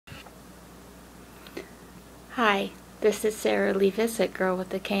Hi, this is Sarah Levis at Girl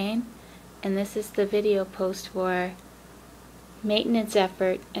with a Cane, and this is the video post for Maintenance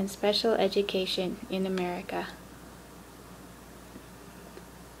Effort and Special Education in America.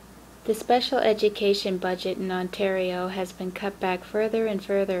 The special education budget in Ontario has been cut back further and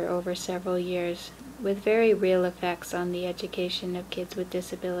further over several years, with very real effects on the education of kids with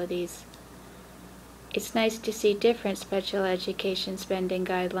disabilities. It's nice to see different special education spending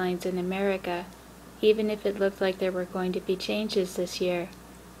guidelines in America, even if it looked like there were going to be changes this year.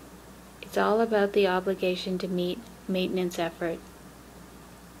 It's all about the obligation to meet maintenance effort.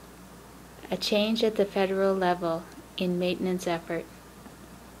 A change at the federal level in maintenance effort.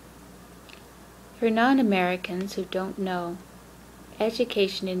 For non-Americans who don't know,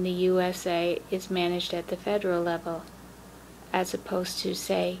 education in the USA is managed at the federal level, as opposed to,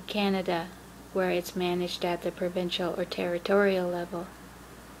 say, Canada, where it's managed at the provincial or territorial level.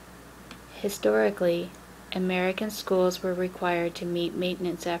 Historically, American schools were required to meet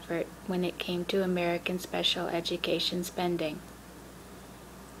maintenance effort when it came to American special education spending.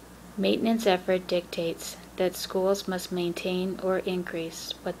 Maintenance effort dictates that schools must maintain or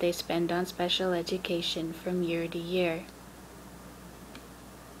increase what they spend on special education from year to year.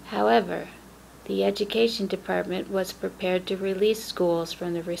 However, the Education Department was prepared to release schools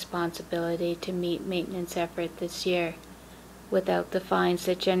from the responsibility to meet maintenance effort this year, without the fines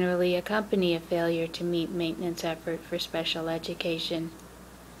that generally accompany a failure to meet maintenance effort for special education.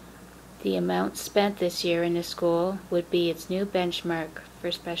 The amount spent this year in a school would be its new benchmark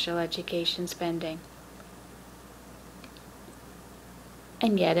for special education spending.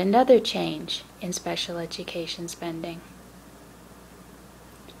 And yet another change in special education spending.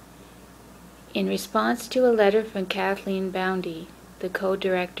 In response to a letter from Kathleen Boundy, the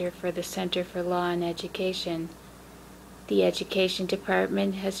co-director for the Center for Law and Education, the Education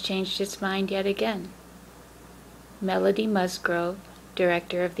Department has changed its mind yet again. Melody Musgrove,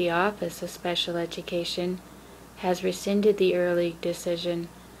 director of the Office of Special Education, has rescinded the early decision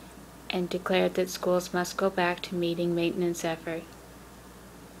and declared that schools must go back to meeting maintenance effort,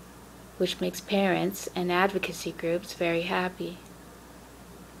 which makes parents and advocacy groups very happy.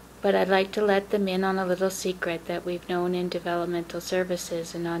 But I'd like to let them in on a little secret that we've known in developmental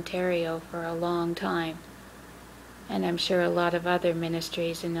services in Ontario for a long time, and I'm sure a lot of other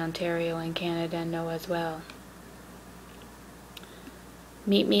ministries in Ontario and Canada know as well.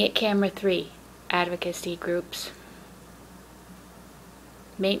 Meet me at camera 3, advocacy groups.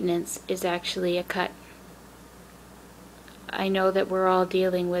 Maintenance is actually a cut. I know that we're all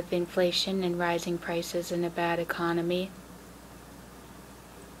dealing with inflation and rising prices and a bad economy.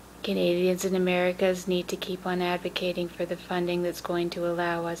 Canadians and Americans need to keep on advocating for the funding that's going to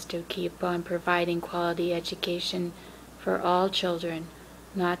allow us to keep on providing quality education for all children,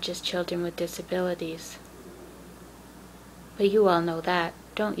 not just children with disabilities. But you all know that,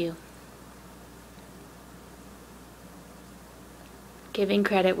 don't you? Giving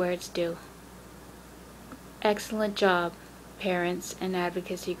credit where it's due. Excellent job, parents and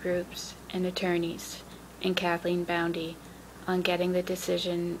advocacy groups and attorneys, and Kathleen Boundy, on getting the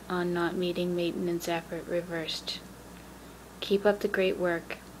decision on not meeting maintenance effort reversed. Keep up the great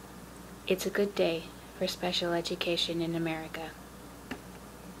work. It's a good day for special education in America.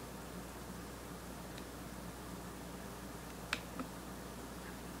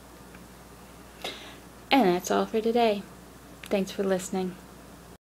 And that's all for today. Thanks for listening.